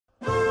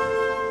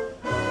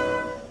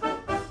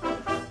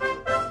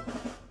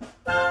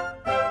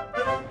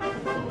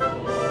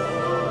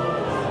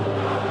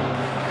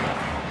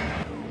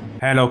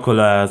Hello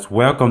callers,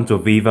 welcome to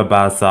Viva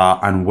Barca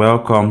and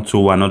welcome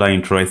to another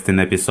interesting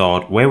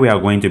episode where we are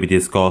going to be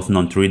discussing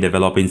on three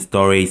developing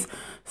stories.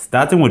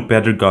 Starting with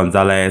Pedri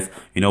Gonzalez,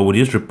 with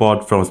this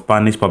report from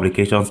Spanish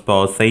publication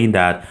Sport saying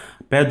that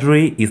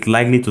Pedri is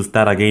likely to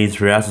start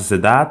against Real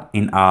Sociedad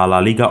in our La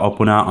Liga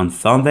opener on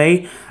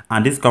Sunday,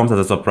 and this comes as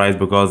a surprise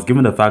because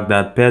given the fact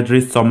that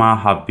Pedri's summer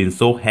have been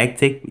so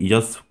hectic, he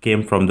just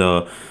came from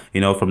the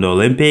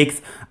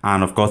Olympics,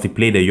 and of course he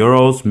played the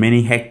Euros,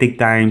 many hectic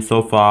times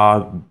so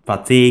far,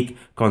 fatigue,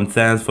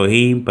 concerns for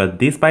him, but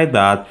despite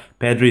that,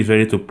 Pedri is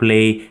ready to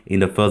play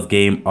in the first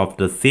game of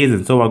the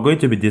season. So we're going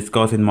to be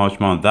discussing much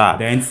more on that.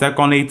 Then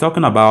secondly,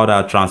 talking about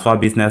our transfer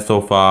business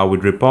so far,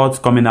 with reports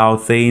coming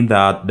out saying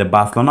that the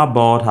Barcelona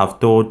board have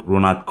told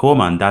Ronald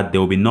Koeman that there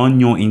will be no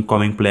new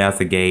incoming players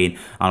again.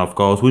 And of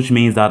course, which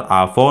means that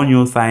our 4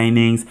 new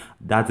signings,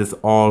 that is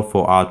all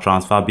for our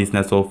transfer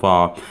business so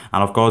far.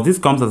 And of course, this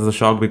comes as a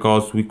shock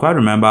because we quite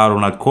remember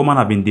Ronald Koeman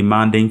have been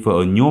demanding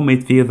for a new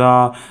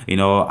midfielder,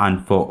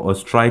 and for a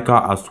striker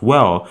as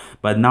well.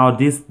 But now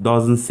this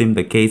doesn't seem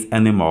the case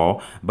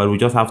anymore, but we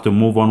just have to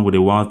move on with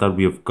the ones that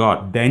we've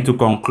got. Then to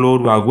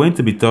conclude, we are going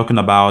to be talking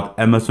about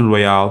Emerson,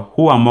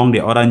 who among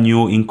the other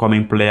new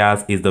incoming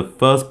players is the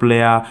first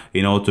player,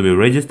 to be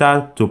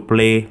registered to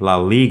play La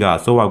Liga.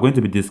 So we're going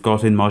to be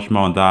discussing much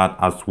more on that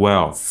as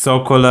well.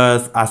 So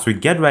callers, as we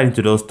get right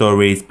into those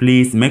stories,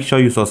 please make sure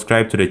you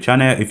subscribe to the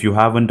channel if you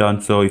haven't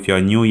done so if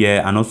you're new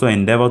here, and also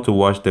endeavor to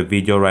watch the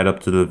video right up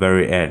to the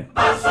very end.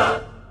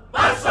 Barca,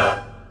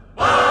 Barca,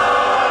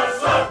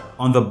 Barca.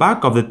 On the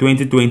back of the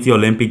 2020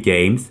 Olympic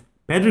Games,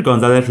 Pedri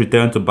Gonzalez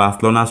returned to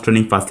Barcelona's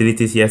training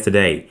facilities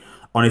yesterday.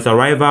 On his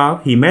arrival,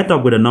 he met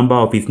up with a number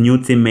of his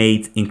new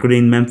teammates,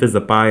 including Memphis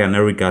Depay and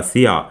Eric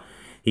Garcia.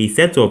 He is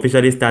set to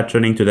officially start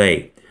training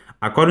today.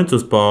 According to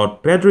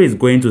Sport, Pedri is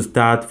going to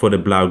start for the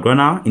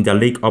Blaugrana in the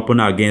league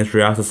opener against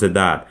Real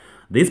Sociedad.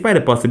 Despite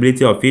the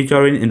possibility of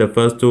featuring in the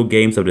first 2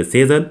 games of the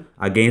season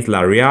against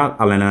La Real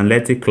and an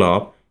Athletic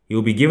club, he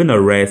will be given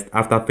a rest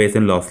after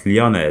facing Los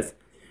Leones.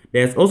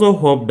 There is also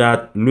hope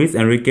that Luis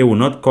Enrique will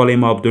not call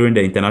him up during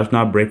the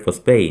international break for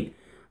Spain.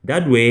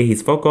 That way,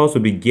 his focus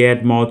will be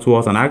geared more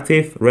towards an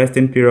active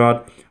resting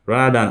period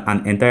rather than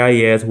an entire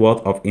year's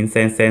worth of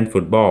incessant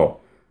football.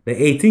 The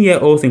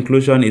 18-year-old's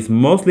inclusion is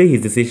mostly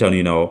his decision,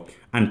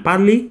 and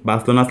partly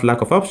Barcelona's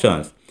lack of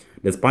options.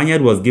 The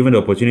Spaniard was given the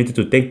opportunity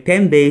to take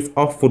 10 days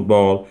off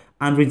football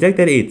and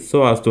rejected it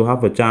so as to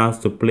have a chance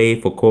to play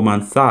for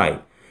Koeman's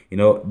side.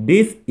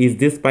 This is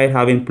despite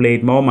having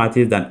played more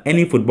matches than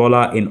any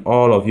footballer in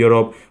all of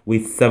Europe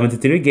with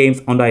 73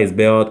 games under his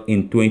belt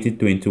in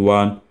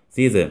 2021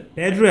 season.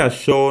 Pedri has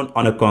shown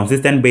on a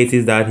consistent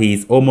basis that he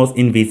is almost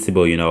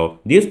invincible,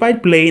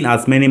 Despite playing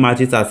as many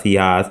matches as he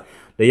has,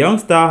 the young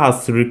star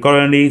has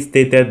recurrently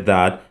stated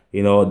that,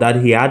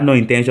 that he had no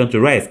intention to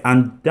rest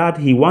and that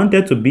he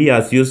wanted to be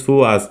as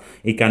useful as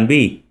he can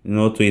be,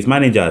 to his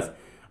managers.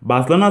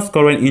 Barcelona's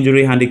current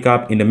injury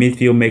handicap in the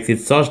midfield makes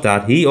it such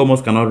that he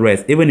almost cannot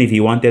rest even if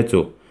he wanted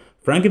to.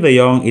 Frankie de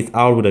Jong is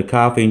out with a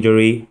calf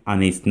injury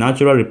and his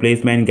natural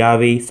replacement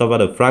Gavi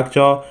suffered a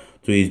fracture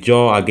to his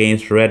jaw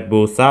against Red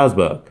Bull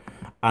Salzburg.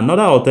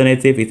 Another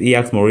alternative is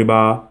Ajax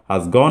Moriba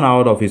has gone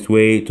out of his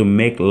way to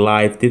make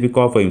life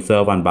difficult for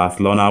himself and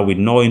Barcelona with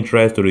no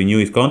interest to renew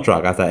his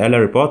contract, as I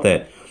earlier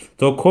reported.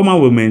 So Koeman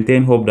will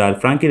maintain hope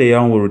that Frankie de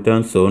Jong will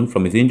return soon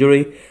from his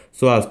injury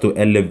so as to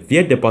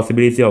alleviate the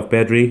possibility of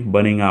Pedri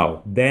burning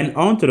out. Then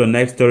on to the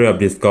next story of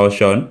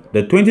discussion.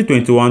 The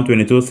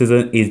 2021-22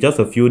 season is just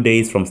a few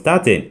days from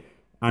starting,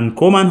 and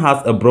Koeman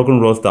has a broken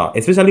roster,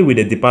 especially with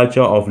the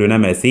departure of Lionel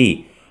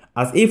Messi.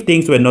 As if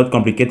things were not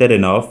complicated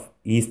enough,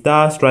 his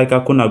star striker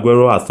Kun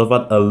Aguero has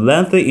suffered a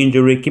lengthy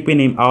injury, keeping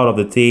him out of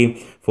the team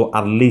for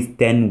at least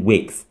 10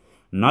 weeks.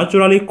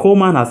 Naturally,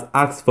 Koeman has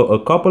asked for a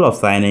couple of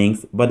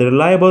signings, but the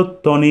reliable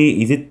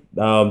Tony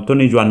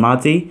Joan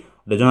Martí,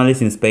 the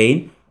journalist in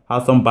Spain,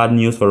 has some bad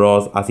news for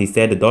us, as he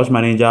said the Dutch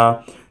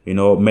manager,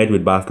 met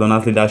with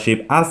Barcelona's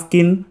leadership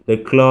asking the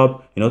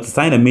club, to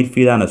sign a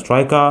midfielder and a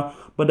striker,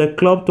 but the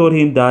club told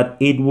him that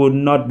it would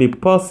not be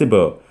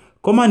possible.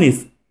 Koeman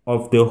is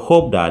of the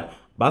hope that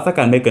Barca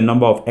can make a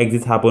number of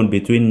exits happen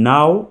between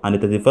now and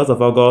the 31st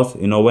of August,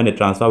 when the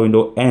transfer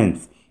window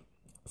ends.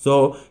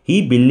 So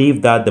he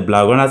believed that the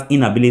Blaugrana's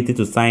inability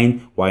to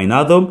sign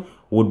Wijnaldum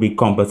would be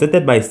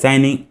compensated by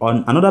signing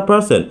on another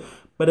person.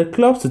 But the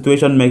club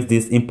situation makes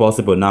this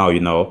impossible now,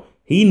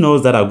 He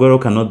knows that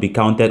Aguero cannot be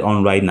counted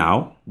on right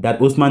now, that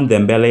Ousmane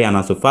Dembele and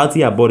Ansu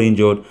Fati are both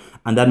injured,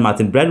 and that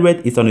Martin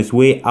Braithwaite is on his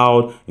way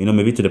out,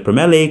 maybe to the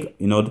Premier League,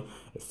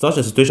 Such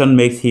a situation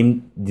makes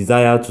him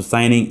desire to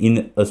signing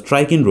in a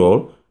striking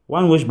role,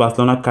 one which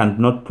Barcelona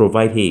cannot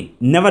provide him.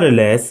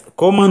 Nevertheless,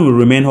 Koeman will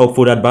remain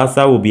hopeful that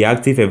Barca will be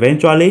active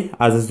eventually,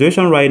 as the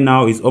situation right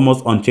now is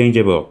almost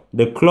unchangeable.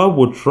 The club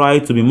will try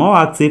to be more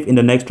active in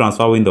the next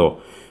transfer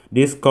window.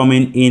 This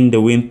coming in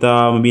the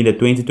winter, maybe in the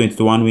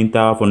 2021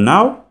 winter. For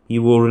now, he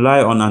will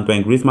rely on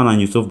Antoine Griezmann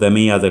and Youssouf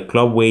Demi as the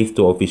club waits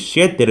to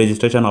officiate the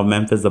registration of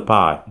Memphis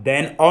Depay.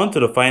 Then on to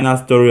the final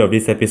story of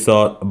this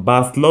episode.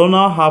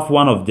 Barcelona have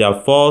one of their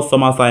 4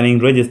 summer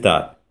signings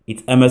registered.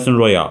 It's Emerson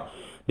Royal.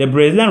 The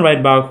Brazilian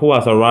right back who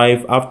has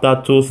arrived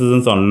after 2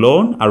 seasons on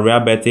loan at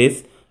Real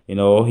Betis,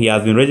 he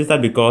has been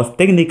registered because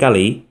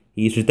technically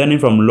he is returning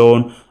from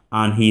loan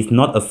and he is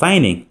not a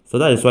signing. So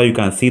that is why you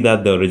can see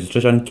that the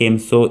registration came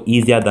so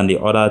easier than the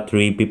other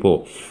 3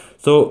 people.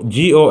 So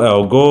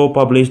Go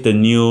published the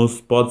news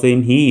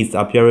spotting he is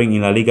appearing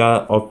in La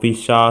Liga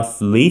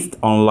officials list,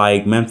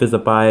 unlike Memphis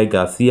Depay,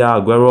 Garcia,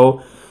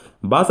 Aguero.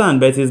 Barca and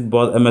Betis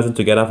bought Emerson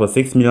together for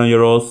 €6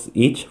 million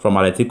each from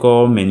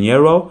Atletico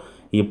Mineiro.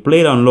 He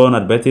played on loan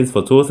at Betis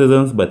for 2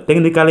 seasons, but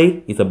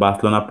technically he's a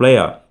Barcelona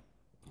player,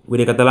 with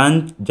the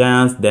Catalan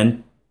Giants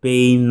then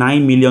paying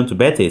 $9 million to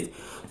Betis.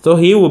 So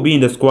he will be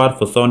in the squad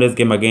for Sunday's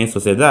game against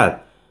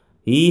Sociedad.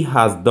 He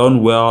has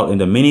done well in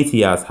the minutes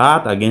he has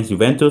had against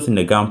Juventus in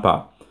the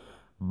Gampa.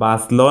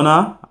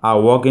 Barcelona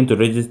are working to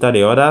register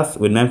the others,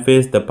 with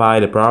Memphis Depay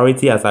the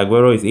priority as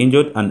Aguero is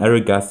injured and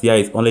Eric Garcia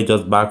is only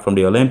just back from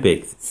the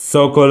Olympics.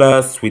 So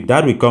callers, with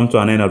that we come to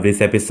an end of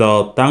this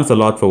episode. Thanks a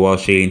lot for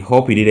watching.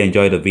 Hope you did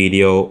enjoy the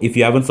video. If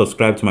you haven't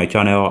subscribed to my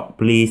channel,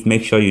 please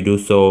make sure you do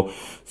so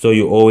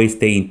you always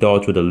stay in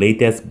touch with the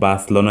latest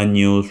Barcelona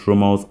news,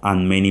 rumors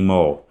and many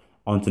more.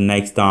 Until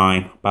next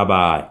time, bye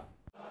bye.